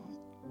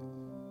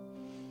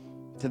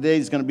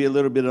Today's going to be a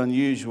little bit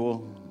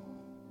unusual.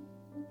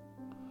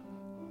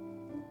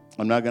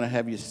 I'm not going to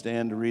have you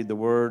stand to read the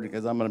word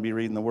because I'm going to be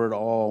reading the word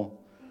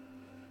all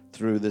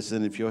through this.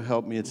 And if you'll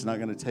help me, it's not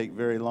going to take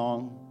very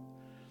long.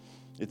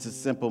 It's a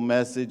simple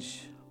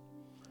message.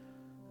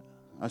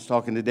 I was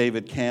talking to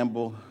David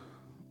Campbell,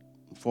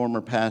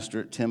 former pastor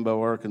at Timbo,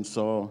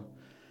 Arkansas,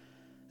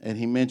 and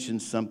he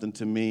mentioned something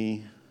to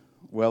me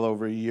well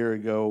over a year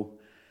ago,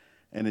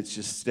 and it's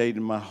just stayed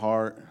in my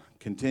heart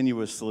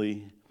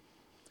continuously.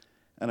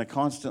 And I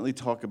constantly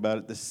talk about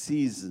it, the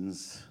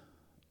seasons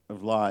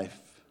of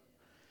life,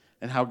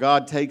 and how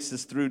God takes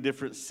us through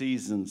different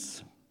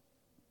seasons.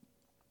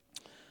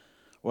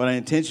 What I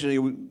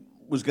intentionally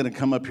was going to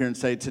come up here and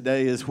say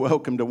today is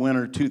welcome to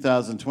winter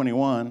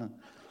 2021. It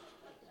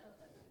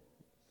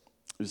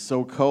was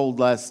so cold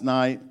last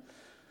night.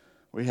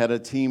 We had a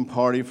team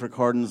party for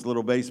Cardinals'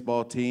 little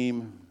baseball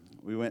team.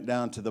 We went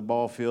down to the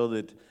ball field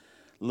at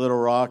Little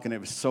Rock, and it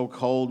was so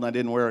cold, and I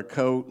didn't wear a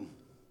coat.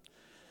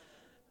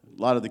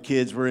 A lot of the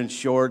kids were in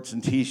shorts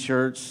and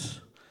T-shirts.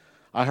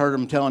 I heard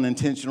them telling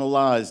intentional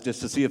lies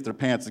just to see if their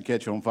pants would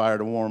catch on fire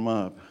to warm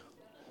up.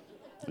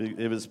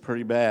 It was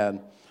pretty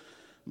bad.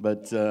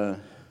 But I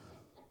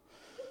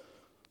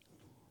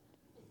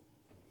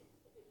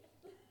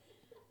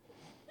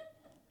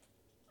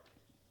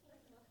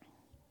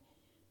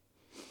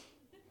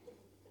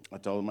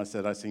told them, I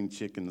said, I seen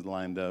chickens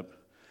lined up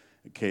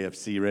at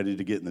KFC ready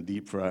to get in the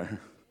deep fryer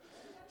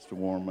just to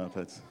warm up.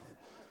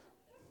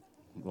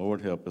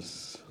 Lord help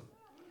us.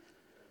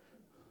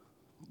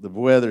 The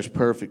weather's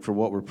perfect for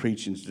what we're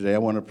preaching today. I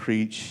want to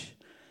preach,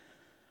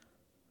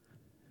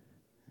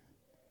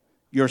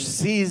 your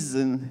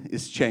season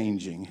is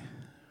changing.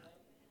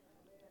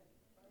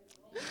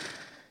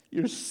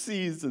 Your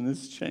season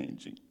is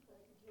changing.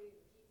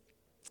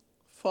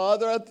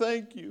 Father, I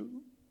thank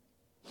you.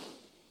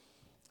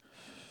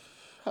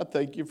 I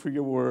thank you for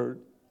your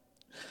word.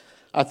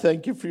 I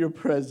thank you for your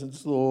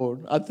presence,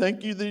 Lord. I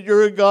thank you that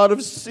you're a God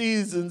of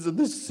seasons, and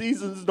the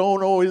seasons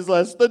don't always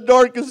last. The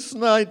darkest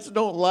nights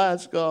don't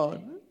last,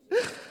 God.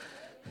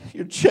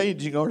 You're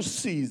changing our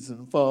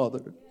season,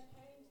 Father.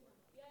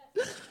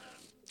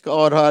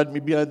 God, hide me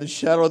behind the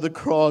shadow of the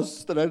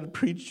cross that I'd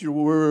preach your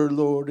word,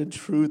 Lord, in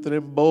truth and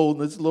in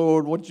boldness,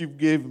 Lord, what you've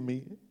given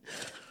me.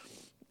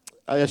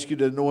 I ask you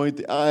to anoint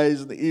the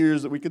eyes and the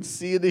ears that we can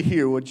see and to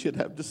hear what you'd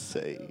have to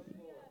say.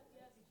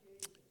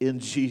 In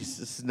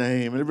Jesus'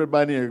 name. And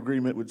everybody in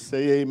agreement would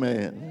say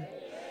amen.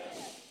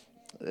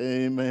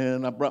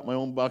 Amen. I brought my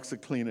own box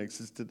of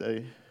Kleenexes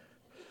today.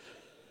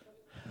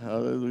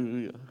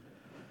 Hallelujah.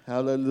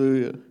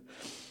 Hallelujah.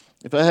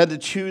 If I had to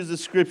choose a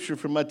scripture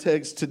for my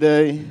text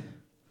today,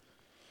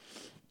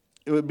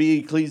 it would be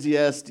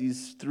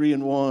Ecclesiastes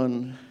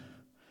 3:1.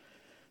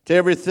 To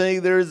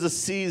everything there is a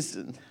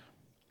season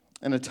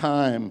and a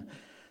time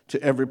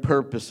to every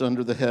purpose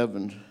under the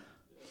heaven.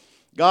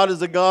 God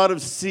is a God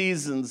of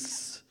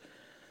seasons.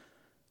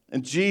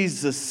 And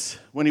Jesus,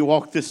 when he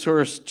walked this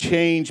earth,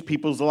 changed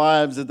people's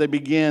lives as they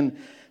began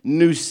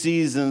new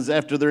seasons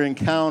after their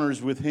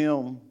encounters with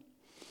him.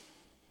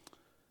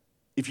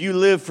 If you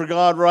live for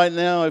God right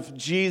now, if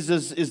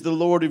Jesus is the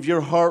Lord of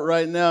your heart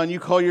right now, and you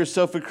call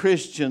yourself a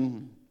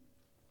Christian,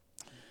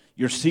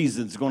 your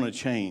season's going to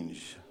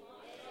change.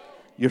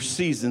 Your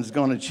season's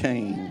going to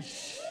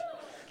change.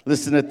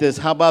 Listen at this.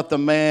 How about the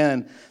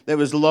man that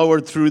was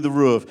lowered through the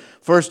roof?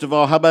 First of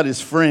all, how about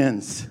his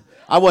friends?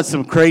 I want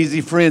some crazy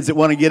friends that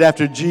want to get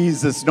after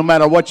Jesus no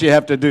matter what you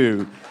have to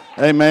do.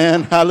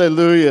 Amen.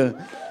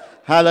 Hallelujah.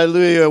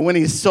 Hallelujah. When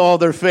he saw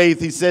their faith,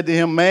 he said to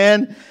him,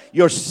 man,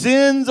 your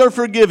sins are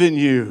forgiven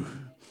you.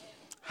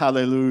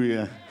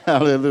 Hallelujah.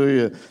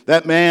 Hallelujah.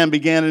 That man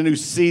began a new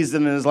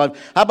season in his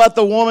life. How about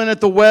the woman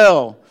at the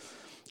well?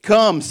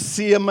 Come,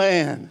 see a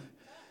man.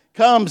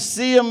 Come,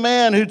 see a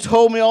man who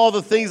told me all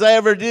the things I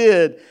ever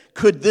did.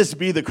 Could this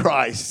be the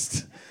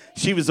Christ?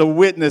 She was a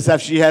witness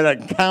after she had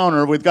an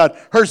encounter with God.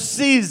 Her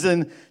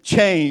season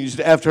changed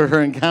after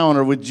her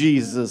encounter with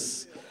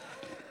Jesus.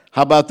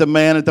 How about the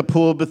man at the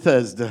pool of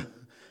Bethesda?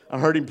 I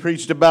heard him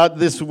preached about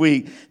this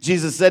week.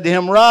 Jesus said to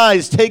him,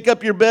 rise, take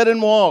up your bed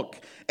and walk.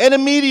 And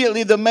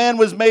immediately the man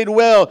was made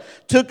well,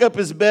 took up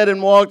his bed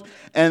and walked.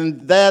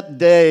 And that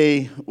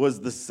day was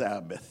the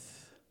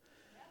Sabbath.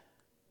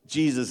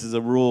 Jesus is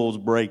a rules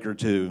breaker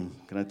too.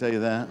 Can I tell you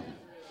that?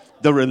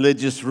 The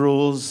religious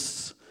rules.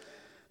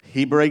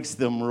 He breaks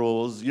them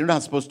rules. You're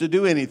not supposed to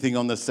do anything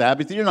on the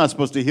Sabbath. You're not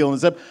supposed to heal on the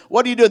Sabbath.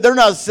 What do you do? They're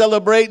not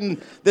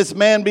celebrating this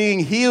man being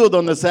healed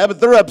on the Sabbath.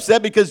 They're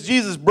upset because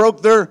Jesus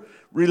broke their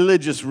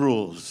religious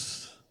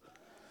rules.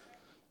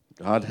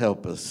 God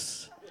help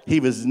us. He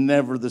was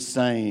never the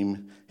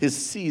same. His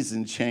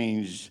season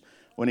changed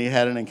when he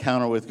had an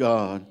encounter with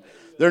God.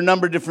 There are a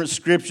number of different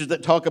scriptures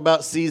that talk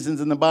about seasons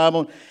in the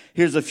Bible.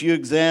 Here's a few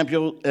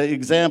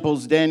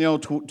examples. Daniel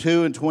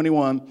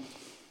 2:21.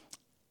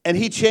 And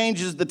he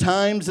changes the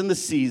times and the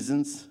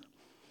seasons.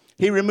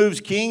 He removes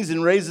kings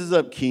and raises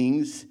up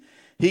kings.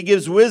 He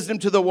gives wisdom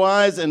to the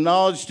wise and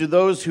knowledge to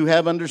those who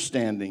have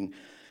understanding.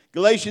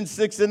 Galatians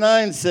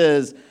 6:9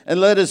 says, and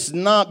let us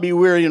not be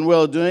weary in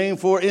well-doing,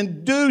 for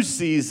in due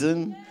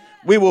season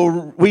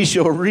we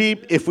shall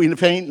reap if we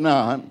faint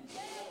not.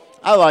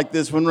 I like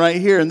this one right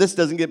here, and this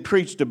doesn't get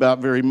preached about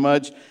very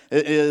much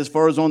as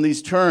far as on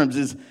these terms,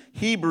 is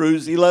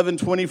Hebrews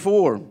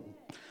 11:24.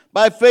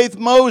 By faith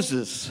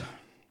Moses,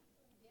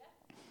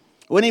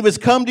 when he was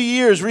come to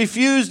years,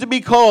 refused to be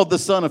called the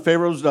son of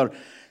Pharaoh's daughter.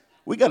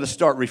 We got to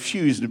start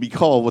refusing to be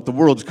called what the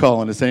world's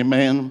calling us,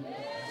 amen?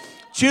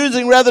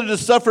 Choosing rather to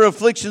suffer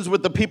afflictions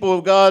with the people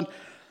of God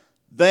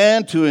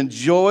than to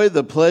enjoy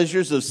the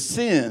pleasures of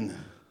sin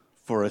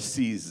for a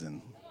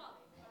season.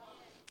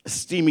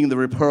 Esteeming the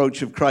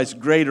reproach of Christ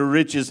greater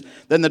riches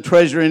than the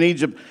treasure in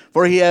Egypt,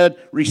 for he had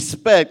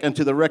respect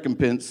unto the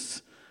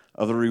recompense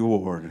of the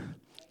reward.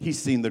 He's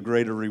seen the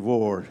greater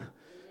reward.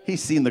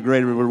 He's seen the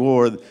greater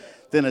reward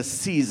than a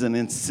season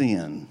in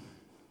sin.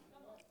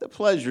 The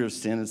pleasure of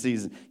sin in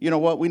season. You know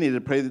what? We need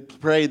to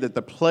pray that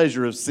the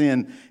pleasure of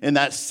sin in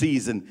that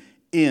season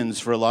ends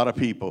for a lot of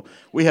people.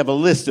 We have a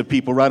list of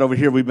people right over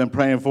here we've been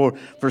praying for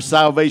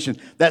salvation.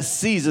 That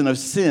season of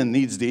sin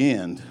needs to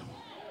end.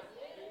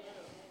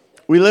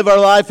 We live our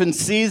life in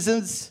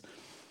seasons.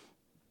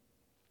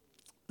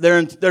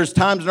 There's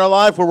times in our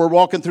life where we're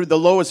walking through the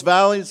lowest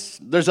valleys.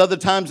 There's other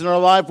times in our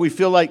life we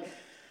feel like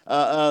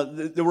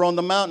that we're on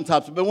the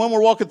mountaintops. But when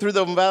we're walking through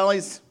those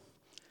valleys,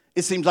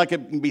 it seems like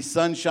it can be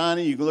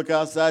sunshiny. You can look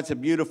outside. It's a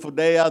beautiful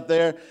day out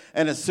there.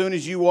 And as soon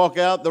as you walk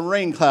out, the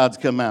rain clouds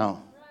come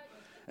out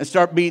and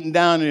start beating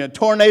down. And a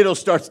tornado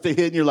starts to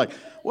hit. And you're like,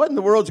 what in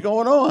the world's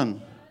going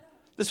on?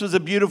 This was a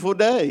beautiful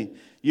day.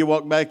 You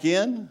walk back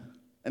in,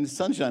 and it's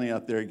sunshiny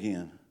out there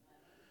again.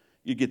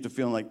 You get the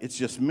feeling like, it's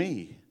just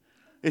me.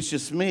 It's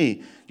just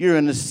me. You're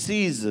in a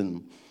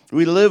season.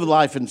 We live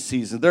life in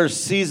seasons. There are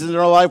seasons in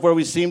our life where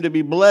we seem to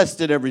be blessed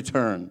at every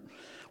turn.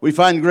 We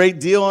find a great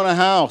deal on a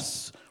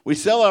house. We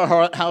sell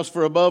our house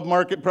for above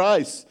market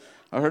price.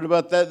 I heard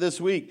about that this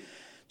week.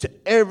 To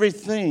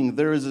everything,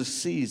 there is a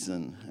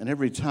season, and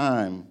every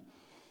time,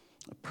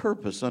 a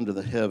purpose under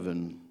the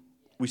heaven.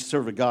 We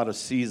serve a God of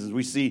seasons.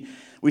 We see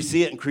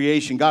it in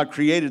creation. God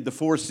created the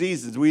 4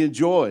 seasons we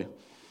enjoy.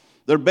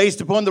 They're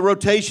based upon the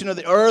rotation of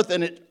the earth,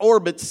 and it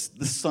orbits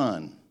the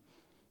sun.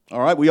 All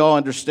right, we all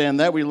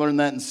understand that. We learned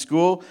that in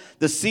school.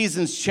 The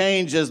seasons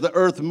change as the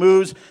earth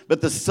moves,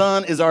 but the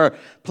sun is our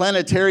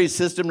planetary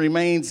system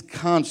remains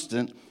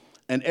constant,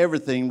 and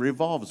everything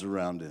revolves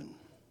around it.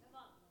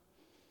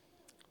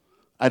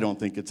 I don't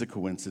think it's a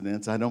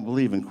coincidence. I don't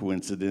believe in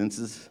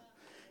coincidences.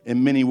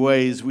 In many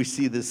ways, we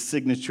see this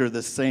signature,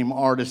 the same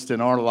artist in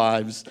our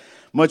lives.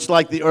 Much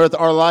like the earth,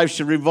 our lives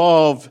should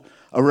revolve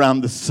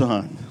around the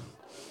sun.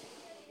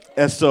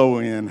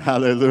 S-O-N,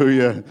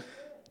 hallelujah.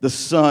 The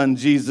Son,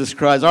 Jesus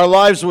Christ. Our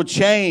lives will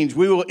change.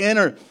 We will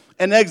enter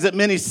and exit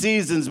many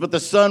seasons, but the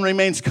sun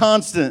remains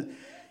constant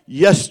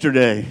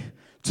yesterday,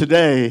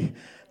 today,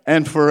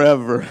 and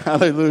forever.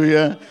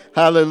 Hallelujah,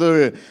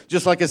 hallelujah.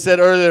 Just like I said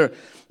earlier,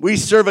 we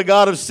serve a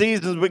God of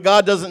seasons, but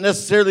God doesn't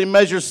necessarily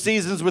measure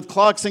seasons with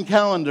clocks and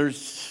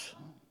calendars,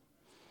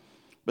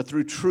 but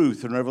through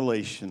truth and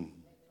revelation.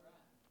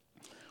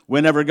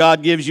 Whenever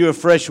God gives you a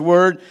fresh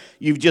word,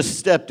 you've just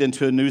stepped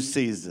into a new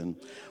season.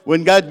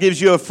 When God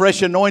gives you a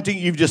fresh anointing,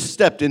 you've just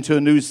stepped into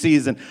a new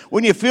season.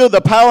 When you feel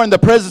the power and the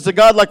presence of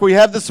God like we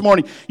have this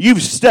morning,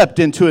 you've stepped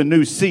into a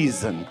new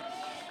season.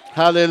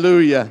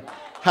 Hallelujah.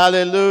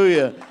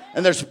 Hallelujah.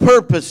 And there's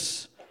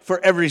purpose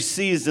for every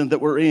season that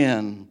we're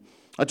in.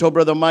 I told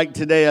Brother Mike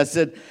today, I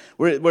said,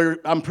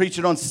 I'm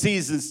preaching on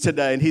seasons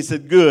today. And he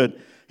said, good.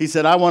 He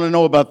said, I want to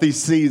know about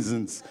these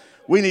seasons.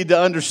 We need to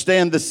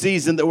understand the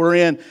season that we're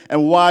in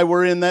and why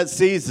we're in that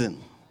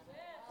season.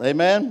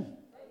 Amen?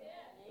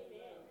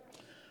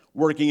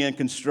 Working in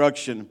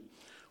construction,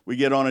 we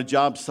get on a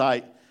job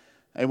site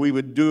and we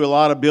would do a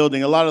lot of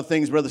building, a lot of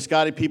things, Brother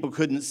Scotty, people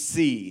couldn't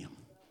see.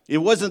 It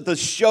wasn't the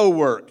show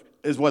work,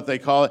 is what they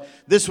call it.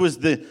 This was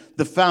the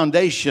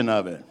foundation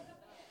of it.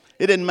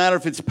 It didn't matter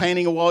if it's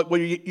painting a wall.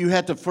 Well, you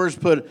had to first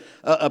put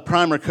a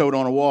primer coat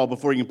on a wall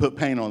before you can put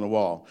paint on the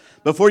wall.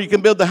 Before you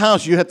can build the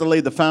house, you have to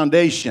lay the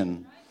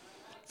foundation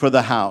for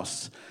the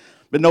house.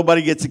 But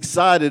nobody gets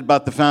excited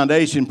about the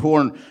foundation,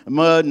 pouring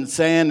mud and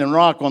sand and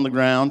rock on the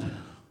ground.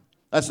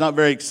 That's not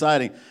very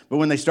exciting. But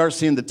when they start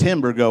seeing the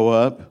timber go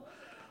up,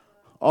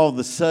 all of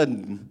a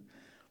sudden,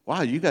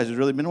 wow, you guys have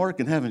really been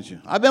working, haven't you?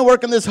 I've been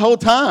working this whole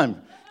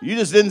time. You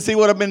just didn't see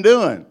what I've been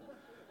doing.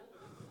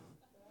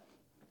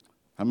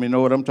 How many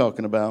know what I'm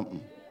talking about?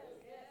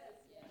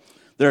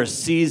 There are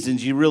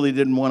seasons you really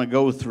didn't want to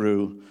go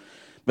through,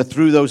 but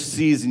through those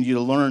seasons you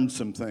learned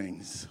some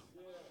things.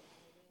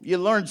 You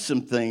learned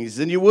some things,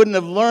 and you wouldn't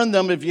have learned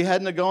them if you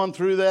hadn't have gone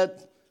through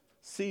that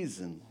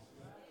season.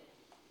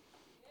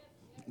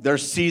 There are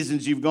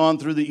seasons you've gone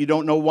through that you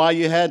don't know why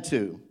you had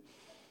to,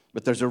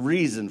 but there's a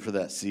reason for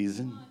that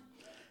season.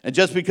 And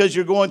just because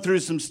you're going through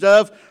some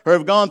stuff or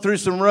have gone through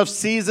some rough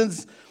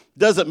seasons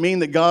doesn't mean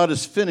that God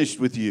is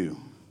finished with you.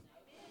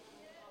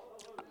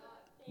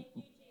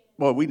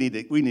 Well, we need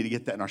to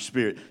get that in our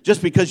spirit.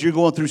 Just because you're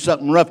going through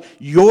something rough,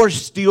 you're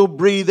still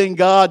breathing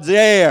God's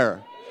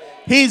air.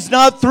 He's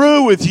not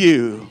through with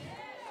you.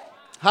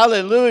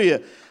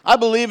 Hallelujah. I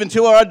believe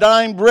until our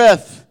dying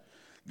breath,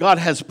 God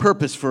has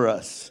purpose for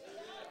us.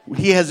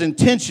 He has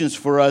intentions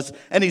for us,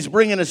 and He's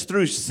bringing us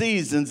through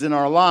seasons in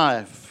our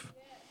life.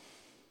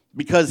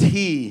 Because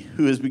He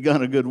who has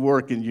begun a good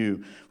work in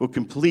you will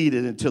complete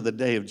it until the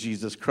day of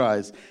Jesus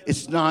Christ.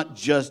 It's not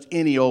just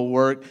any old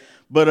work,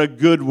 but a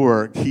good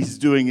work He's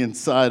doing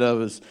inside of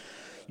us.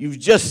 You've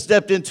just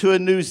stepped into a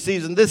new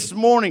season. This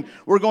morning,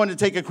 we're going to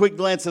take a quick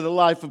glance at the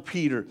life of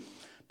Peter.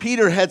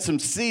 Peter had some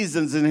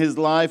seasons in his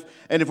life,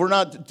 and if we're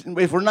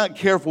not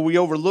careful, we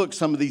overlook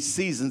some of these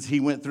seasons he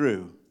went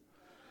through.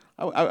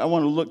 I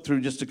want to look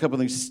through just a couple of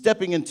things.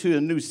 Stepping into a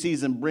new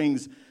season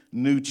brings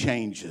new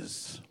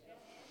changes.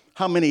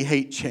 How many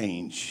hate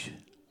change?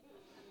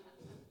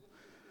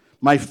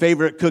 My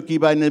favorite cookie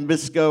by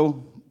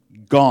Nabisco,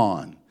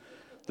 gone.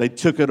 They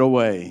took it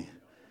away.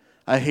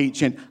 I hate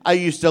change. I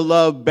used to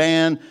love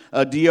Ban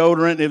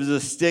deodorant. It was a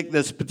stick,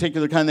 this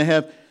particular kind they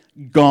have,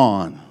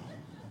 gone.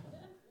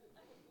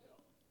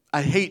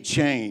 I hate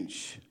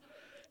change.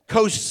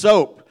 Coast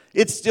soap,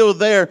 it's still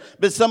there,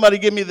 but somebody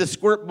give me the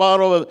squirt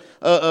bottle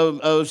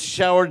of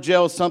shower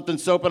gel, something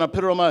soap, and I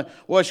put it on my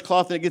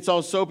washcloth and it gets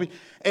all soapy.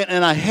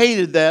 And I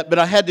hated that, but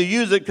I had to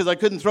use it because I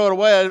couldn't throw it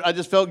away. I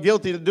just felt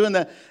guilty of doing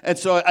that. And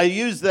so I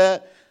used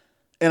that,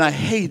 and I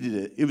hated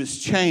it. It was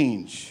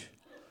change.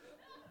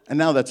 And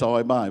now that's all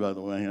I buy, by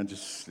the way.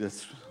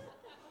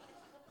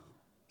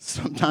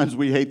 Sometimes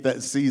we hate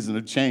that season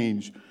of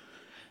change,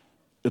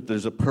 but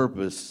there's a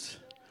purpose.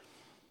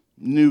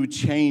 New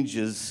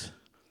changes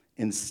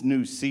in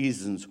new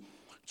seasons.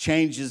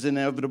 Change is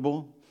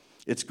inevitable.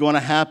 It's going to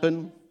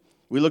happen.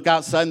 We look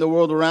outside in the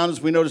world around us.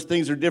 We notice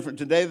things are different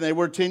today than they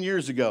were 10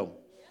 years ago.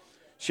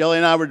 Shelley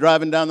and I were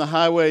driving down the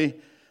highway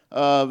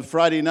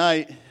Friday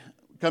night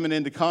coming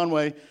into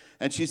Conway,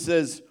 and she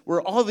says,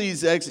 were all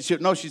these exits?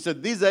 She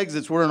said, these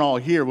exits weren't all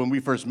here when we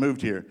first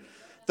moved here.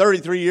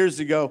 33 years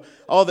ago,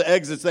 all the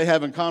exits they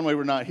have in Conway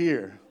were not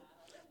here.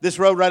 This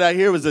road right out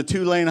here was a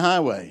 2-lane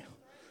highway.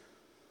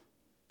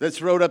 This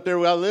road up there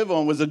where I live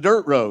on was a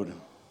dirt road.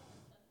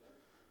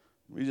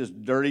 We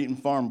just dirt-eating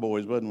farm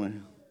boys, wasn't we?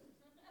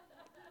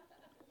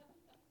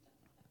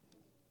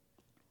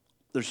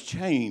 There's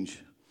change.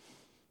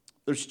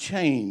 There's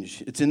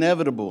change. It's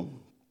inevitable.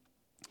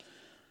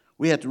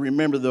 We have to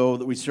remember, though,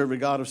 that we serve a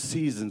God of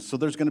seasons, so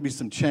there's going to be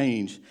some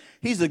change.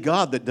 He's a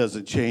God that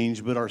doesn't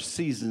change, but our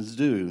seasons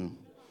do.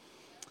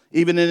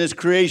 Even in His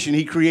creation,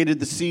 He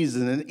created the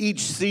season, and each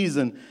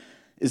season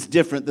is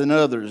different than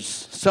others.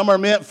 Some are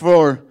meant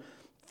for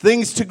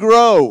things to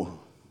grow,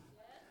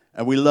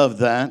 and we love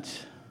that.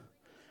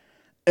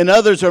 And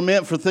others are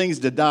meant for things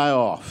to die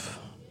off.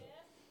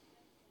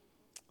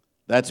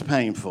 That's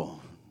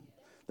painful.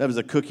 That was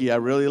a cookie I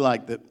really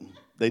liked that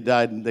they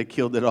died and they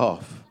killed it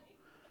off.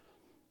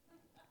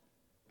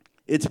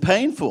 It's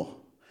painful.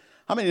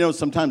 How many know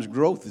sometimes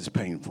growth is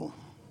painful?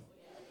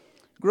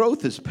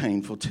 Growth is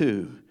painful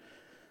too.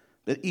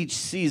 That each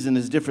season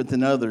is different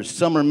than others.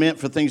 Some are meant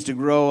for things to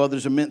grow,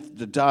 others are meant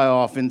to die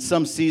off. In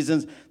some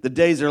seasons, the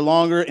days are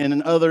longer, and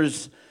in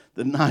others,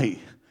 the night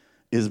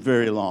is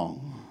very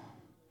long.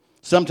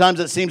 Sometimes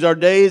it seems our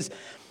days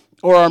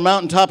or our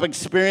mountaintop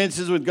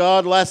experiences with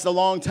God last a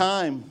long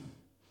time.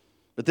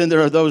 But then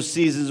there are those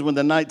seasons when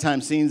the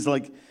nighttime seems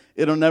like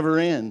it'll never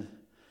end.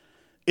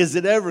 Is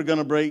it ever going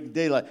to break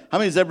daylight? How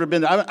many has ever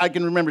been there? I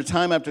can remember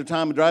time after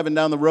time driving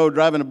down the road,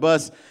 driving a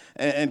bus,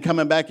 and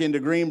coming back into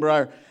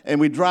Greenbrier, and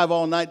we drive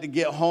all night to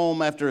get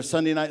home after a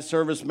Sunday night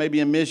service, maybe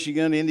in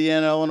Michigan,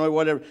 Indiana, Illinois,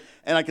 whatever,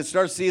 and I could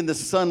start seeing the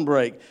sun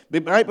break.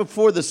 But right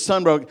before the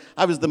sun broke,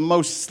 I was the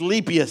most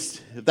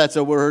sleepiest, if that's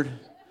a word.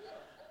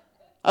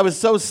 I was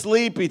so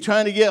sleepy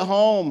trying to get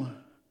home.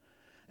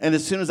 And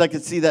as soon as I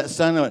could see that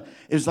sun,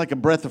 it was like a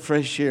breath of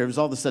fresh air. It was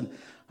all of a sudden,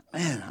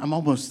 man, I'm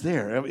almost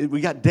there.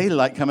 We got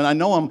daylight coming. I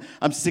know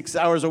I'm 6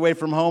 hours away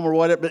from home or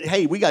whatever, but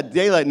hey, we got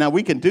daylight now.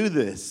 We can do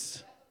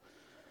this.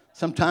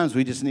 Sometimes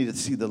we just need to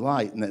see the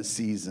light in that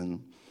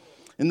season.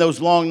 In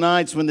those long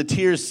nights when the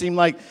tears seem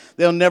like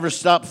they'll never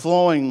stop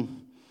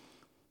flowing,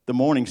 the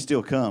morning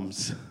still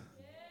comes.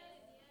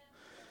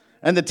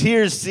 And the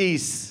tears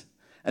cease,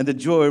 and the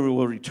joy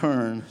will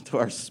return to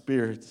our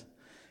spirits.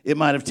 It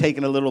might have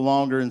taken a little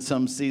longer in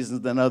some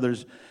seasons than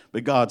others,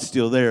 but God's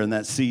still there in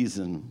that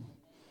season.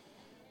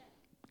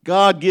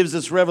 God gives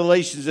us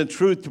revelations and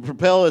truth to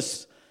propel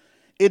us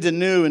into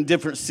new and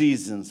different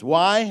seasons.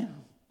 Why?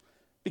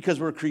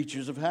 Because we're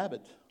creatures of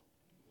habit.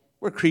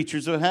 We're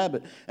creatures of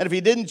habit. And if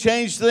He didn't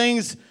change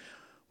things,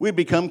 we'd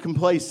become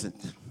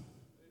complacent.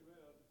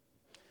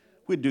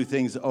 We'd do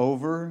things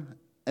over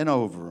and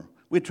over.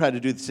 We'd try to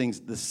do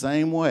things the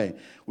same way.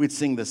 We'd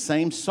sing the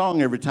same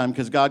song every time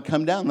because God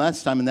come down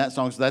last time in that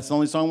song, so that's the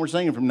only song we're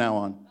singing from now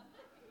on.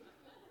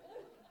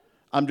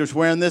 I'm just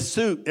wearing this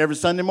suit every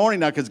Sunday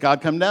morning now because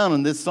God come down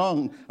in this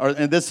song, or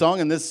in this song,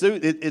 in this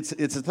suit. It's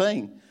a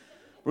thing.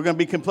 We're going to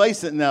be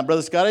complacent now.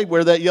 Brother Scotty,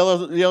 wear that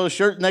yellow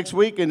shirt next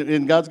week,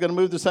 and God's going to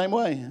move the same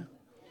way.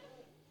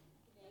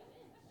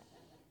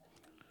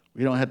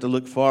 We don't have to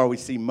look far. We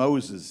see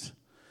Moses.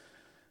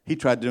 He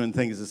tried doing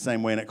things the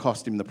same way, and it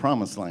cost him the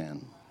promised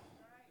land.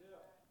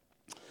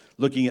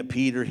 Looking at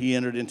Peter, he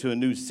entered into a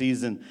new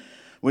season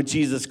when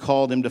Jesus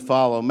called him to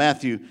follow.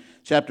 Matthew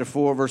chapter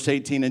 4, verse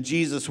 18, and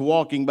Jesus,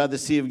 walking by the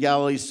Sea of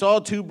Galilee, saw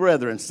two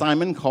brethren,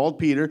 Simon called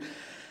Peter,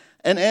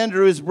 and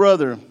Andrew his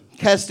brother,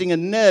 casting a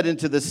net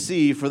into the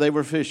sea, for they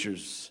were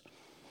fishers.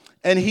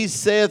 And he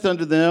saith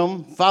unto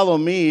them, follow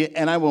me,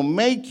 and I will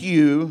make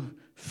you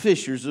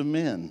fishers of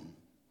men.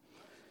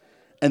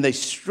 And they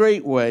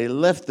straightway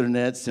left their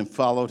nets and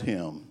followed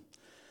him.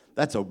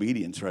 That's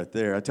obedience right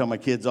there. I tell my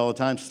kids all the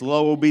time,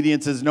 slow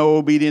obedience is no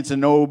obedience,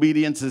 and no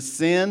obedience is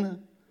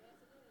sin.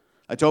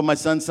 I told my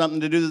son something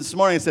to do this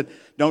morning. I said,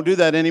 don't do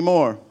that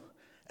anymore.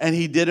 And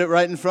he did it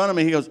right in front of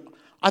me. He goes,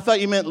 I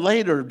thought you meant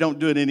later, don't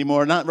do it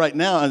anymore, not right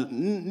now.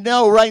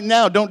 No, right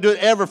now, don't do it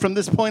ever from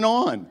this point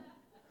on.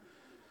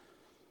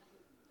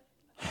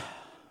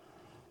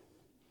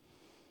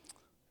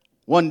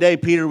 One day,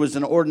 Peter was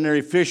an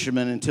ordinary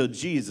fisherman until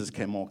Jesus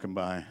came walking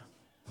by.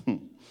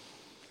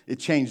 It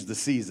changed the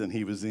season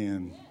he was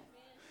in.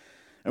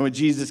 And when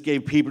Jesus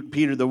gave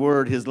Peter the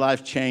word, his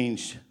life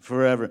changed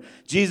forever.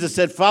 Jesus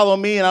said, follow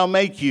me and I'll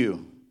make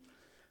you.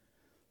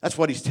 That's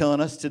what he's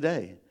telling us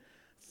today.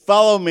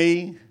 Follow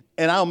me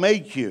and I'll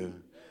make you.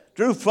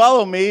 Drew,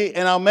 follow me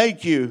and I'll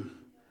make you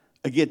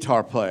a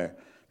guitar player.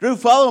 Drew,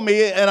 follow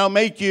me and I'll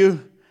make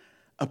you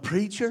a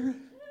preacher.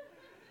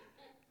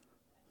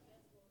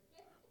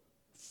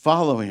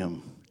 Follow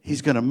him.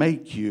 He's going to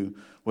make you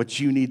what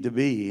you need to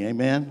be.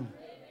 Amen?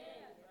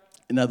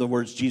 In other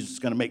words, Jesus is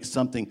going to make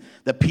something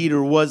that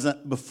Peter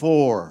wasn't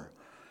before.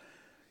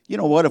 You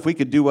know what? If we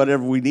could do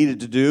whatever we needed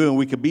to do and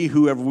we could be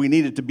whoever we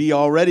needed to be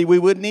already, we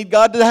wouldn't need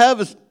God to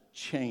have us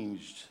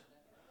changed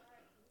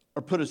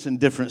or put us in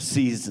different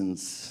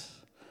seasons.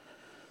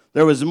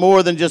 There was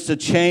more than just a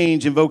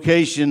change in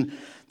vocation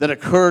that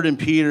occurred in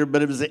Peter,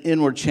 but it was an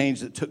inward change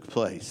that took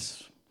place.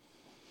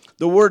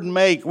 The word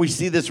make, we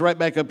see this right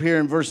back up here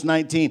in verse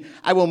 19.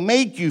 I will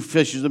make you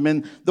fishers of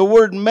men. The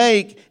word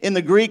make in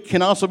the Greek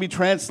can also be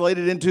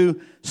translated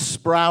into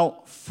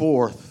sprout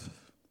forth.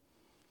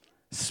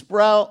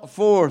 Sprout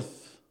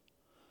forth.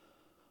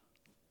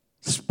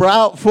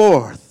 Sprout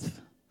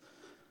forth.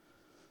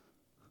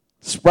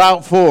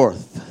 Sprout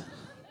forth.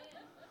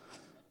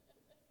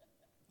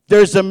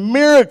 There's a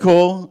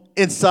miracle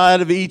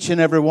inside of each and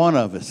every one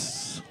of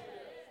us.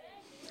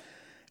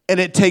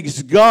 And it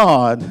takes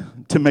God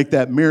to make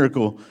that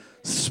miracle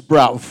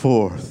sprout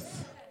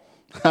forth.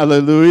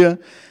 Hallelujah.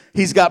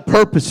 He's got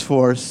purpose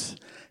for us.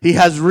 He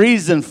has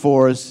reason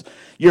for us.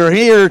 You're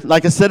here,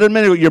 like I said a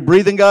minute ago, you're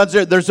breathing God's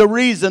air. There's a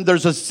reason.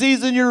 There's a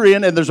season you're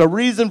in, and there's a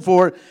reason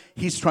for it.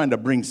 He's trying to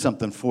bring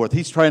something forth.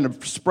 He's trying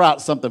to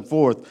sprout something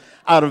forth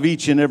out of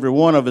each and every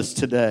one of us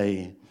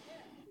today.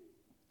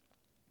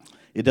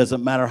 It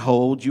doesn't matter how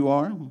old you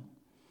are.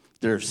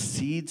 There are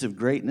seeds of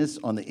greatness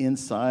on the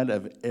inside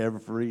of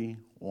every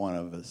one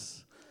of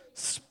us.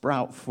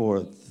 Sprout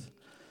forth.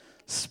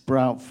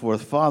 Sprout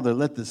forth. Father,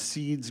 let the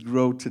seeds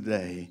grow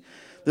today.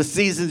 The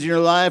seasons in your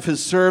life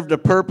has served a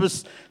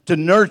purpose to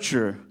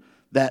nurture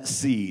that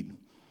seed.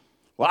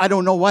 Well, I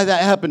don't know why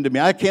that happened to me.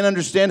 I can't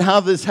understand how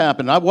this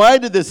happened. Why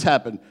did this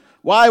happen?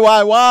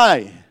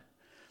 Why?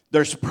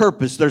 There's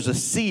purpose. There's a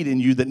seed in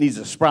you that needs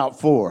to sprout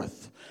forth.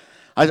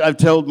 I've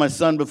told my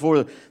son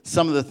before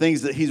some of the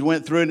things that he's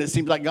went through, and it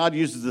seems like God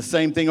uses the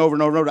same thing over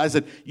and over and over. I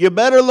said, you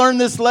better learn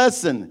this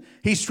lesson.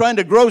 He's trying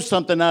to grow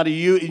something out of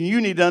you, and you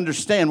need to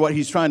understand what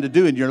he's trying to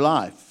do in your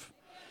life.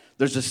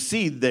 There's a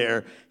seed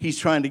there he's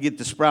trying to get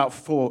to sprout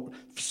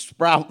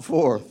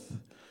forth.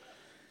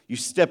 You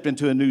stepped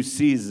into a new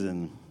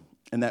season,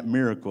 and that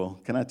miracle,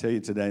 can I tell you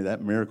today,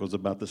 that miracle is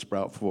about to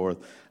sprout forth.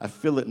 I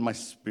feel it in my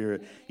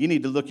spirit. You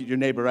need to look at your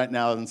neighbor right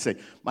now and say,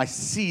 my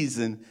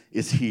season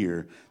is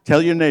here.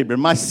 Tell your neighbor,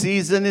 my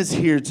season is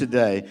here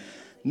today.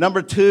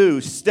 Number 2,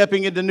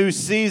 stepping into new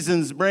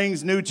seasons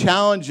brings new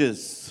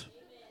challenges.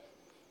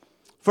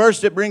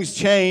 First, it brings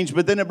change,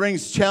 but then it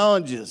brings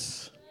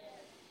challenges.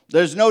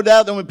 There's no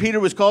doubt that when Peter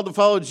was called to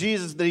follow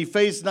Jesus, that he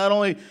faced he's not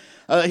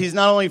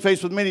only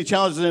faced with many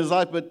challenges in his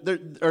life, but there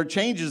are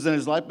changes in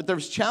his life, but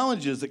there's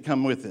challenges that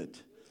come with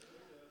it.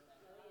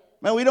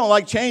 Man, we don't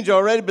like change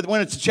already, but when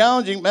it's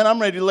challenging, man,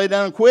 I'm ready to lay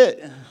down and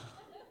quit.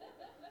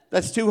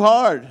 That's too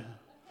hard.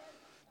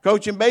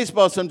 Coaching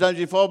baseball, sometimes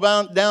you fall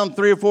down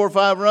 3 or 4 or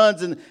 5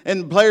 runs,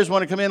 and players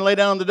want to come in and lay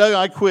down on the dugout.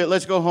 I quit.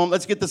 Let's go home.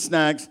 Let's get the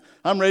snacks.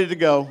 I'm ready to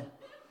go.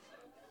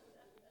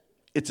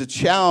 It's a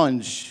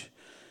challenge.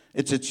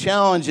 It's a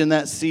challenge in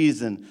that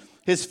season.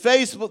 His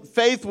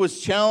faith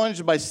was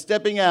challenged by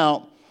stepping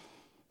out.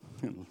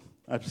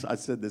 I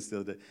said this the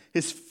other day.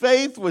 His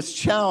faith was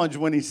challenged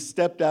when he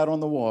stepped out on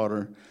the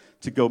water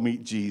to go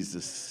meet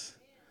Jesus.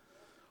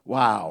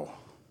 Wow.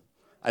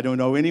 I don't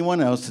know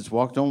anyone else that's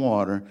walked on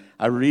water.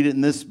 I read it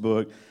in this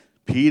book,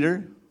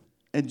 Peter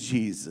and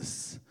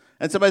Jesus.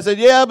 And somebody said,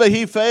 yeah, but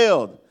he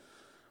failed.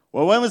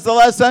 Well, when was the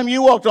last time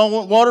you walked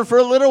on water for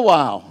a little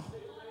while?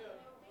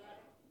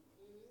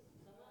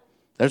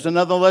 There's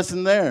another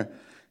lesson there.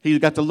 He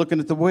got to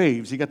looking at the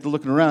waves. He got to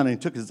looking around, and he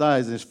took his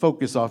eyes and his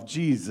focus off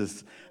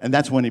Jesus. And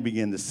that's when he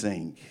began to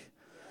sink.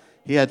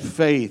 He had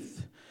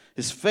faith.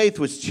 His faith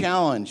was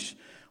challenged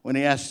when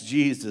he asked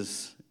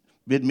Jesus,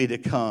 bid me to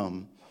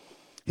come.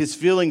 His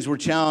feelings were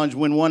challenged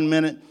when one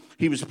minute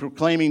he was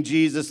proclaiming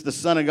Jesus, the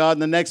Son of God,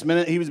 and the next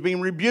minute he was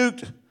being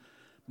rebuked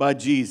by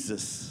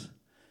Jesus.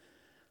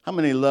 How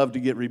many love to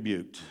get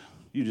rebuked?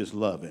 You just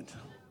love it.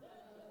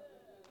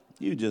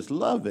 You just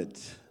love it.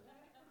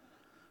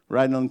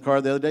 Riding on the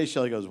car the other day,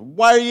 Shelly goes,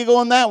 why are you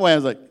going that way? I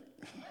was like,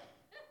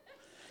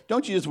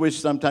 don't you just wish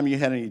sometime you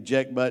had an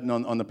eject button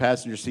on the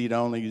passenger seat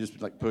only? You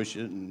just like push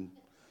it and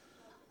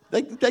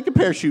they could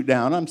parachute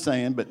down, I'm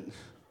saying, but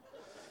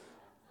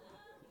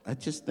I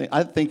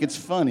think it's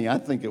funny. I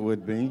think it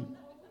would be.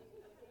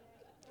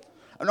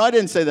 No, I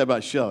didn't say that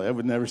about Shelly. I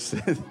would never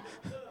say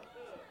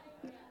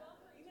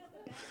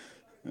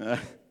that.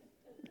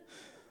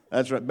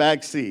 That's right.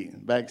 Back seat.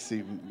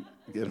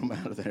 Get him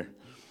out of there.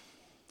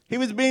 He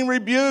was being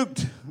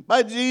rebuked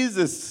by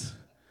Jesus.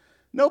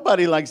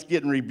 Nobody likes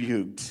getting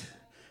rebuked.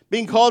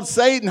 Being called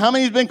Satan. How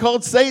many has been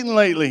called Satan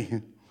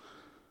lately?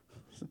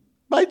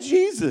 By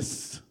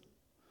Jesus.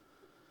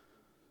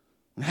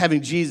 And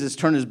having Jesus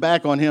turn his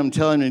back on him,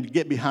 telling him to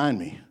get behind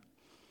me.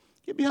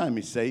 Get behind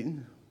me,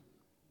 Satan.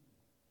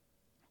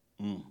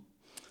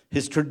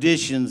 His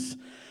traditions,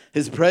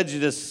 his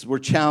prejudices were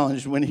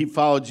challenged when he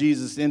followed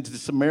Jesus into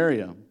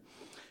Samaria.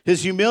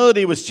 His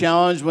humility was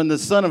challenged when the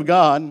Son of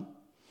God,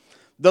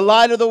 the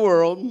light of the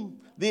world,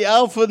 the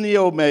Alpha and the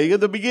Omega,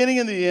 the beginning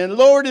and the end,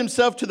 lowered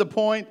himself to the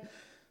point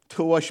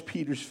to wash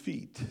Peter's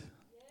feet.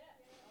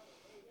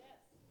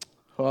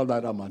 But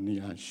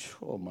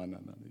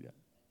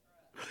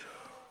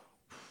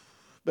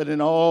in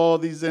all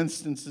these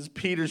instances,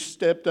 Peter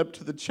stepped up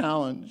to the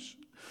challenge.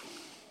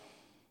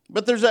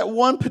 But there's that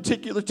one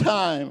particular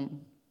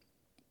time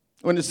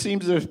when it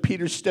seems as if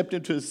Peter stepped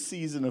into a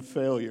season of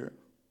failure.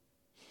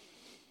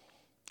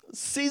 A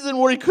season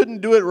where he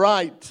couldn't do it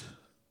right.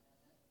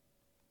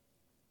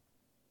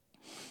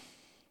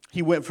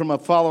 He went from a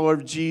follower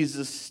of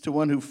Jesus to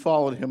one who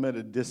followed him at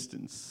a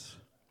distance.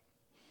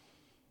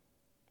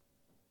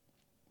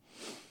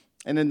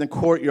 And in the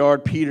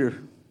courtyard,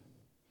 Peter,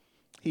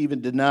 he even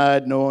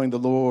denied knowing the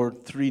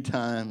Lord 3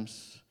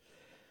 times.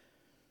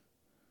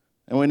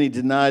 And when he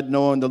denied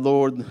knowing the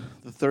Lord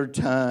the 3rd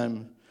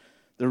time,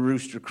 the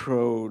rooster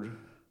crowed,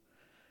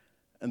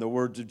 and the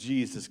words of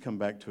Jesus come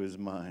back to his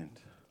mind.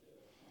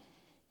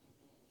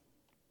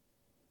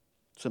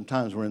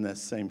 Sometimes we're in that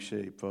same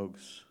shape,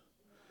 folks.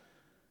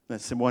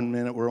 That's one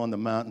minute we're on the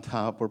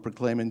mountaintop, we're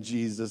proclaiming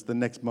Jesus. The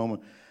next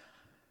moment,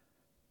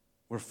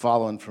 we're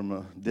following from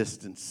a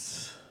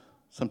distance.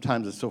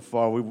 Sometimes it's so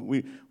far,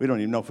 we don't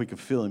even know if we could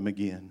feel him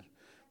again.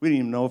 We didn't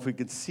even know if we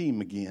could see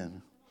him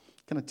again.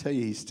 Can I tell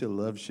you, he still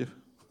loves you?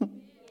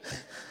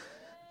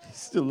 He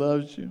still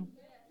loves you.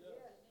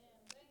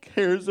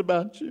 Cares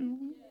about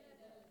you.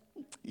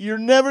 You're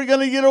never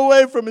going to get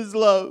away from his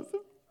love.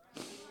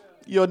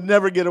 You'll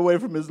never get away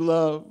from his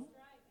love.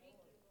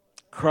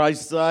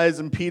 Christ's eyes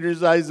and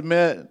Peter's eyes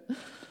met.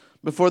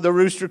 Before the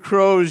rooster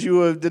crows,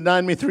 you have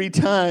denied me 3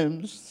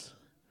 times.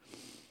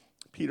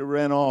 Peter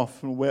ran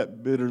off and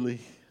wept bitterly.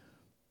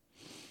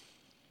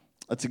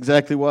 That's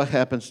exactly what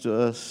happens to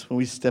us when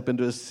we step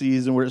into a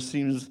season where it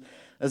seems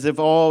as if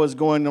all is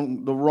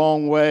going the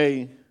wrong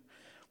way.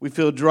 We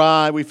feel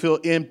dry, we feel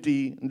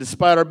empty, and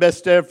despite our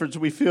best efforts,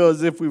 we feel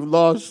as if we've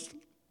lost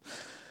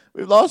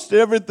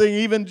everything,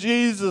 even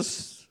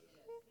Jesus.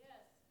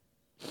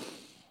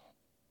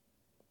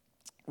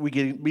 We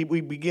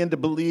begin to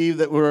believe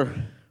that we're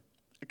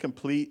a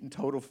complete and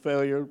total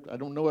failure. I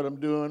don't know what I'm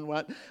doing.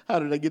 How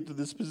did I get to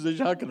this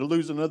position? How could I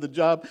lose another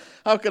job?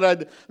 How could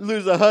I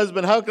lose a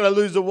husband? How could I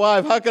lose a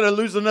wife? How could I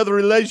lose another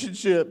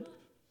relationship?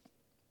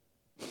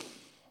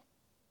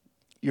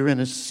 You're in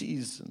a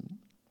season.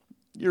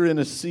 You're in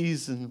a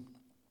season.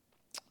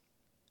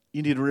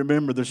 You need to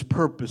remember there's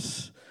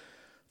purpose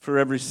for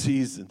every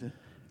season.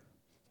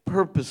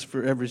 Purpose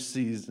for every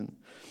season.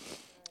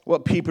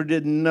 What people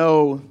didn't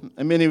know,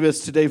 and many of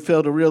us today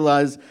fail to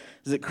realize,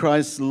 is that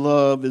Christ's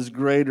love is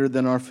greater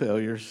than our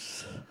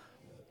failures.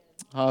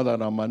 I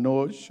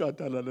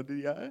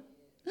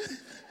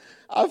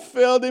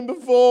failed him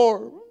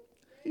before.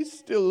 He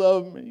still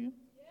loved me.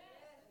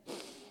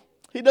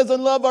 He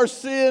doesn't love our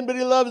sin, but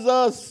he loves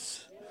us.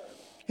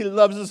 He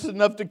loves us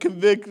enough to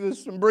convict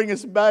us and bring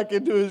us back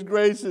into his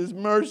grace, his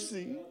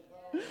mercy.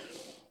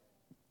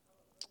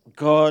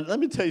 God, let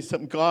me tell you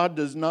something. God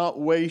does not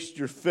waste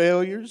your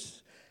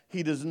failures.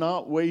 He does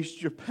not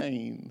waste your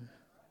pain.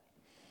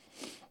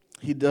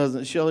 He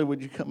doesn't. Shelley,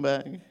 would you come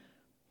back?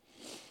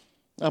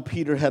 Now,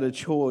 Peter had a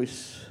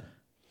choice.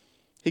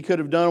 He could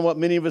have done what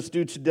many of us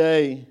do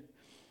today.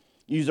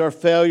 Use our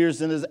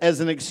failures as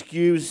an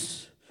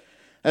excuse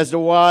as to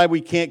why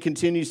we can't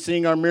continue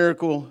seeing our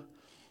miracle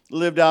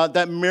lived out.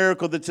 That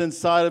miracle that's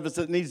inside of us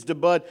that needs to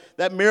bud.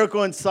 That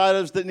miracle inside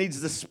of us that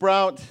needs to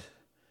sprout.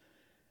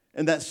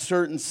 In that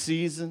certain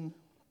season,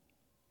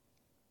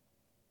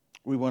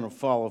 we want to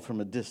follow from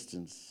a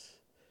distance.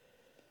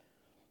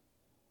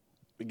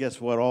 But guess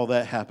what? All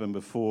that happened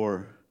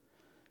before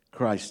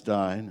Christ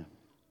died.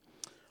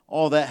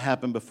 All that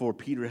happened before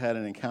Peter had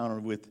an encounter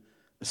with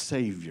a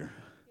Savior.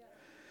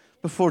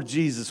 Before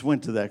Jesus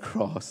went to that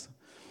cross.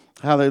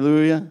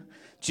 Hallelujah.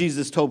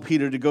 Jesus told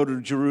Peter to go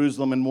to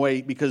Jerusalem and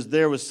wait because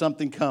there was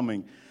something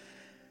coming.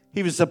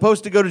 He was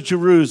supposed to go to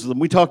Jerusalem.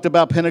 We talked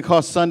about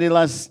Pentecost Sunday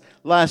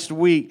last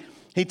week.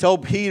 He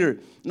told Peter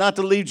not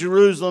to leave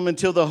Jerusalem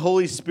until the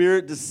Holy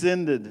Spirit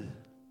descended.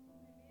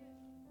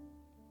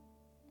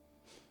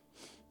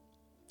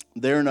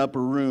 There in the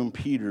upper room,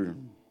 Peter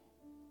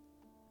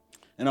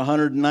and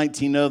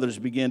 119 others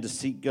began to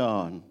seek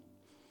God,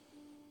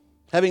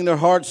 having their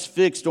hearts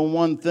fixed on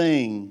one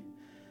thing,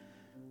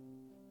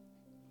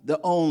 the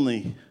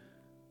only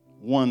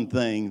one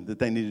thing that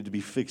they needed to be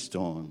fixed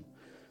on.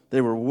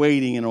 They were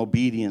waiting in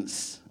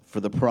obedience for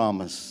the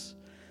promise.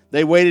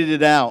 They waited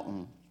it out.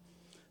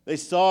 They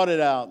sought it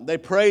out. They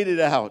prayed it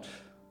out.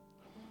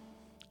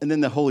 And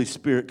then the Holy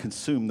Spirit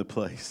consumed the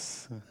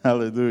place.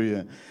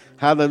 Hallelujah.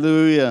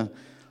 Hallelujah.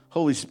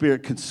 Holy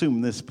Spirit,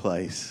 consume this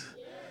place.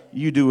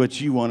 You do what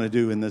you want to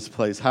do in this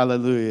place.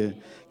 Hallelujah.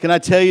 Can I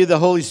tell you the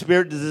Holy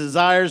Spirit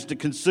desires to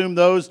consume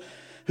those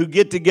who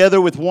get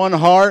together with one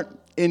heart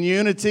in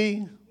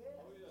unity?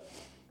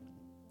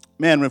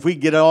 Man, if we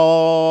get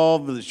all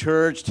of the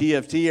church,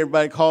 TFT,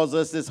 everybody calls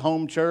us this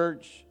home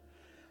church.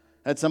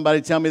 Had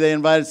somebody tell me they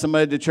invited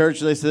somebody to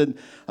church. They said,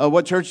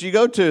 what church do you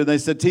go to? And they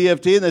said,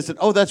 TFT. And they said,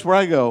 oh, that's where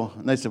I go.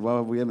 And they said,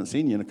 well, we haven't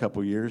seen you in a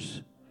couple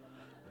years.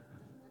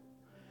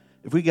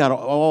 If we got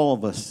all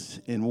of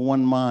us in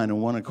one mind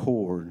and one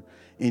accord,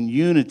 in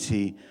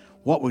unity,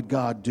 what would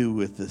God do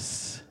with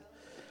us?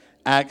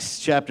 Acts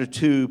chapter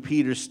 2,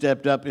 Peter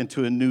stepped up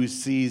into a new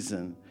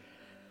season.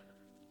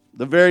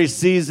 The very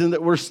season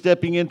that we're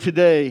stepping in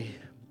today,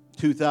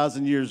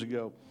 2,000 years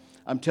ago.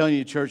 I'm telling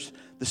you, church,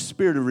 the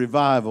spirit of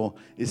revival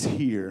is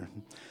here.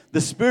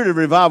 The spirit of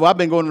revival, I've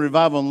been going to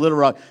revival in Little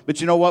Rock,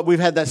 but you know what? We've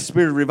had that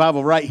spirit of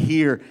revival right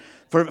here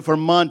for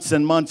months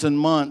and months and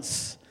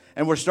months.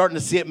 And we're starting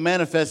to see it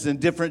manifest in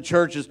different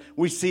churches.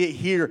 We see it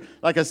here.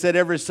 Like I said,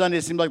 every Sunday,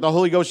 it seems like the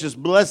Holy Ghost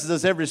just blesses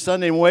us every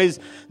Sunday in ways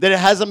that it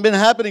hasn't been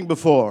happening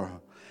before.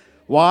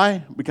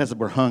 Why? Because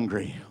we're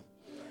hungry.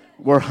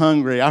 We're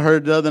hungry. I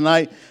heard the other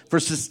night, for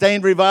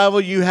sustained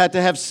revival, you had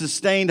to have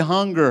sustained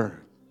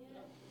hunger.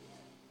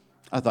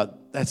 I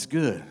thought, that's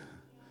good.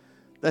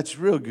 That's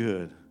real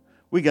good.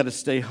 We got to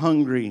stay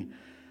hungry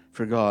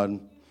for God.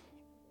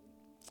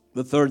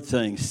 The third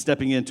thing,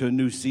 stepping into a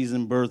new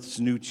season births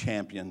new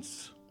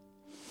champions.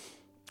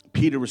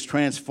 Peter was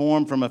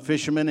transformed from a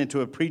fisherman into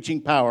a preaching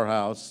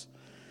powerhouse.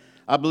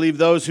 I believe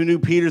those who knew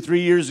Peter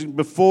 3 years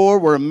before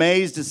were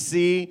amazed to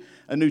see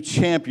a new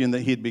champion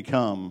that he had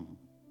become.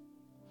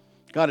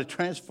 God had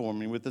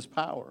transformed him with his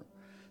power.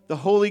 The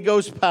Holy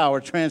Ghost power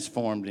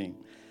transformed him.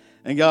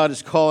 And God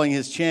is calling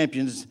his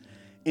champions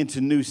into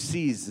new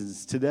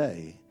seasons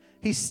today.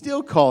 He's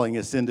still calling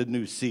us into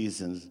new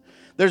seasons.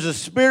 There's a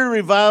spirit of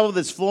revival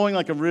that's flowing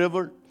like a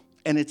river,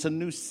 and it's a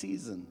new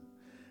season.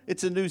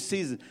 It's a new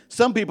season.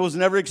 Some people have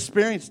never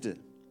experienced it.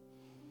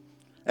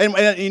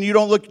 And you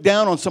don't look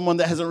down on someone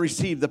that hasn't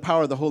received the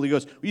power of the Holy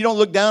Ghost. You don't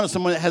look down on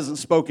someone that hasn't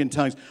spoken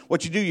tongues.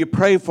 What you do, you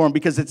pray for them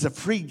because it's a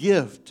free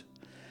gift.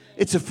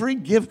 It's a free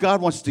gift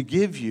God wants to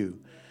give you.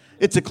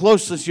 It's a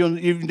closeness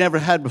you've never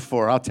had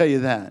before, I'll tell you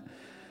that.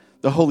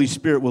 The Holy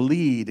Spirit will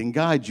lead and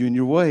guide you in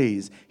your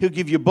ways. He'll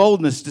give you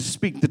boldness to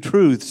speak the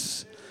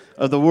truths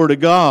of the Word of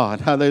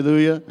God.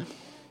 Hallelujah.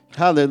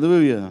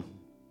 Hallelujah.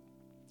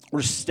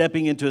 We're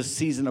stepping into a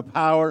season of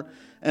power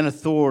and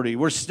authority.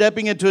 We're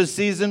stepping into a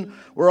season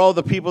where all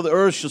the people of the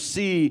earth shall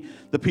see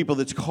the people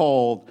that's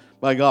called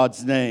by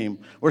God's name.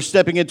 We're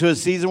stepping into a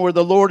season where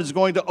the Lord is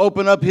going to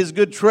open up his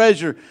good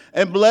treasure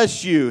and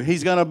bless you.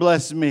 He's going to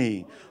bless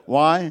me.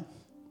 Why?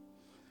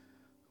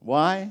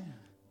 Why?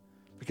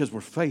 Because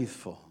we're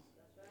faithful.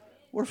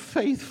 We're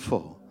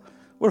faithful.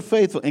 We're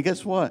faithful. And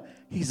guess what?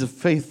 He's a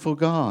faithful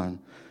God.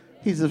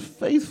 He's a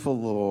faithful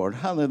Lord.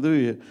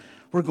 Hallelujah.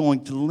 We're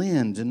going to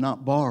lend and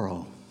not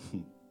borrow.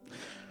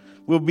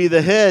 We'll be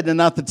the head and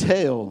not the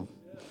tail.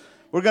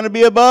 We're going to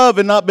be above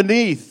and not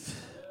beneath.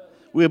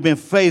 We have been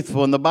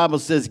faithful, and the Bible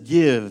says,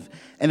 give,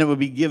 and it will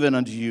be given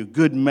unto you.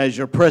 Good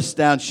measure, pressed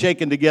down,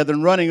 shaken together,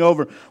 and running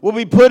over, will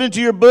be put into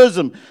your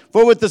bosom.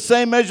 For with the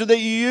same measure that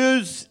you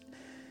use,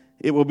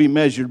 it will be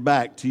measured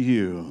back to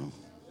you.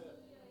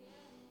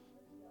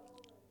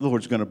 The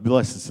Lord's going to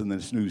bless us in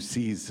this new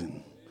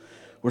season.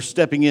 We're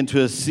stepping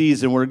into a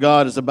season where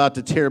God is about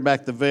to tear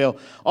back the veil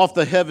off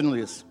the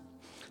heavenliest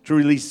to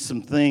release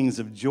some things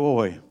of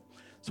joy.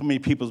 So many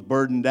people's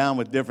burdened down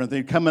with different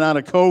things. Coming out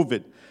of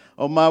COVID,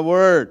 oh my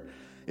word.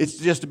 It's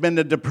just been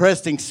a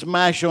depressing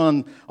smash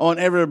on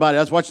everybody. I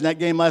was watching that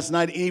game last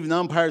night. Even the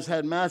umpires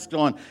had masks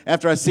on.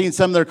 After I seen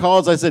some of their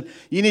calls, I said,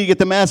 you need to get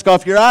the mask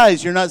off your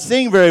eyes. You're not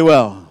seeing very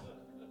well.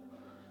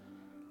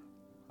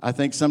 I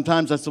think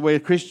sometimes that's the way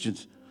of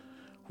Christians.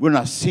 We're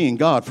not seeing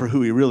God for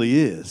who he really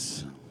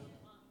is.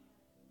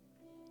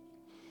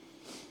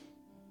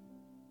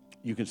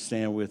 You can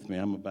stand with me.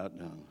 I'm about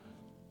done.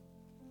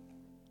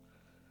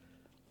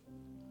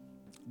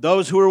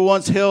 Those who were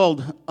once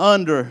held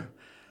under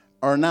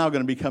are now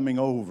going to be coming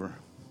over.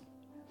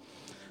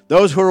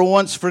 Those who were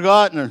once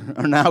forgotten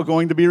are now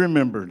going to be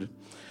remembered.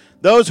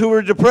 Those who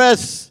were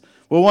depressed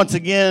will once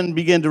again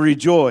begin to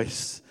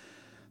rejoice.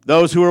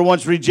 Those who were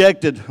once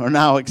rejected are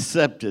now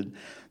accepted.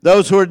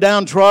 Those who are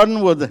downtrodden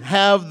will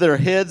have their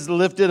heads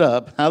lifted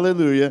up.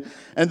 Hallelujah.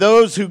 And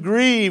those who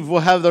grieve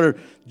will have their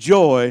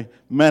joy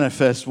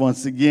manifest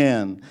once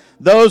again.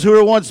 Those who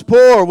were once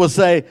poor will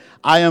say,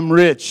 I am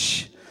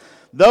rich.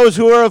 Those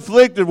who are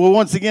afflicted will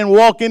once again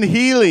walk in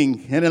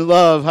healing and in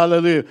love.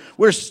 Hallelujah.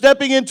 We're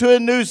stepping into a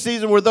new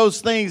season where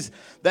those things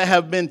that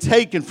have been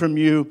taken from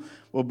you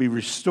will be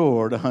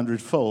restored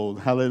 100-fold.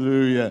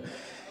 Hallelujah.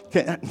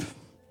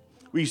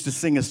 We used to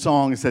sing a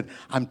song and said,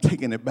 I'm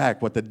taking it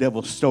back what the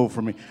devil stole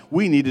from me.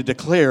 We need to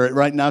declare it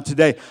right now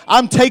today.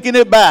 I'm taking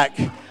it back.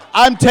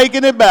 I'm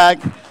taking it back.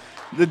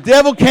 The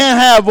devil can't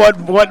have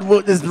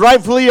what is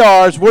rightfully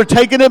ours. We're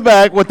taking it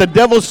back what the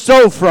devil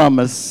stole from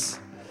us.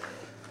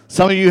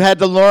 Some of you had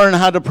to learn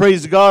how to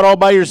praise God all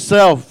by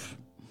yourself.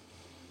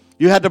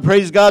 You had to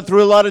praise God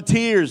through a lot of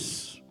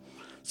tears.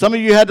 Some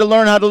of you had to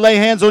learn how to lay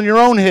hands on your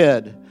own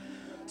head.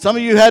 Some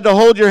of you had to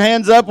hold your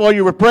hands up while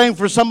you were praying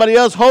for somebody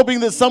else,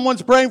 hoping that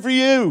someone's praying for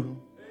you.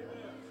 Amen.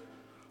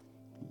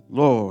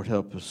 Lord,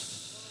 help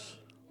us.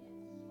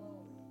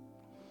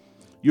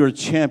 You're a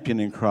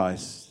champion in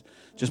Christ.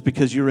 Just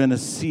because you're in a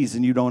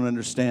season you don't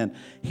understand,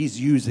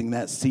 He's using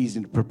that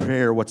season to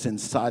prepare what's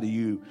inside of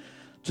you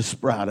to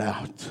sprout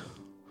out.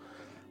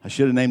 I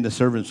should have named the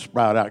servant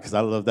Sprout Out because I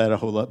love that a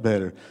whole lot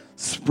better.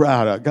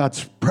 Sprout out. God,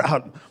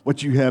 sprout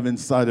what you have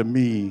inside of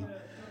me.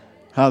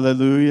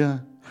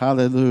 Hallelujah.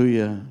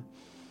 Hallelujah.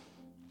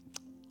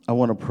 I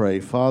want to pray.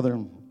 Father,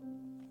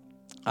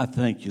 I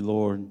thank you,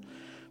 Lord,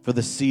 for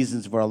the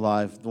seasons of our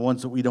life, the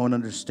ones that we don't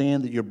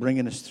understand that you're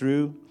bringing us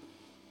through.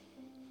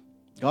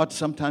 God,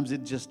 sometimes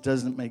it just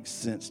doesn't make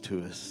sense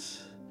to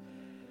us.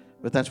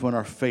 But that's when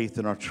our faith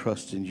and our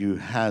trust in you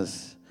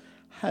has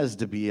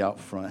to be out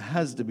front,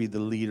 has to be the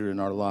leader in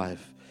our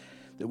life,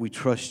 that we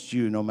trust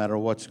you no matter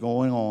what's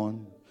going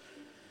on.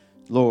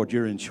 Lord,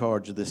 you're in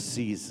charge of this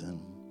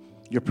season.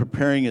 You're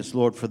preparing us,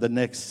 Lord, for the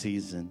next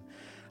season.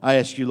 I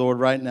ask you, Lord,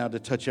 right now to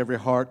touch every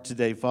heart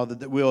today, Father,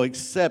 that we'll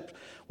accept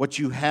what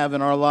you have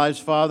in our lives,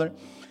 Father.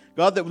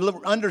 God, that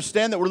we'll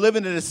understand that we're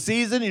living in a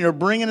season and you're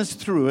bringing us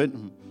through it.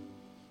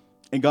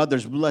 And God,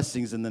 there's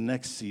blessings in the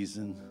next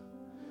season.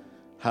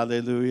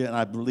 Hallelujah. And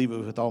I believe it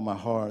with all my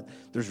heart.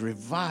 There's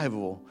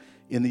revival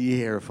in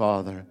the air,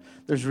 Father.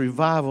 There's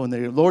revival in the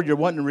air. Lord, you're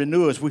wanting to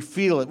renew us. We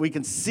feel it. We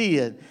can see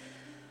it.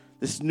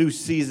 This new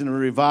season of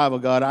revival,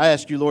 God, I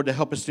ask you, Lord, to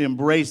help us to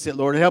embrace it,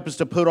 Lord. Help us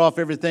to put off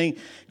everything,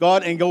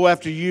 God, and go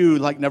after you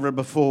like never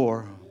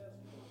before.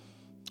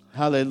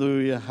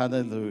 Hallelujah,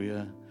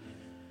 hallelujah.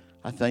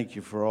 I thank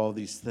you for all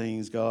these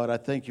things, God. I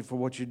thank you for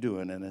what you're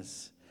doing in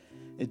us.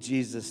 In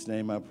Jesus'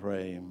 name I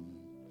pray.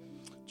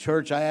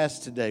 Church, I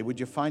ask today,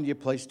 would you find you a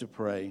place to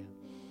pray?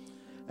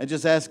 And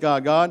just ask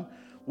God, God,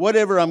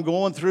 whatever I'm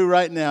going through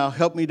right now,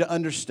 help me to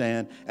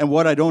understand. And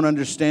what I don't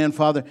understand,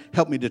 Father,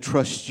 help me to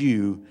trust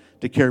you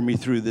to carry me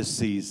through this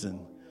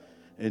season.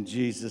 In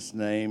Jesus'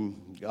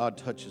 name, God,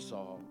 touch us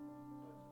all.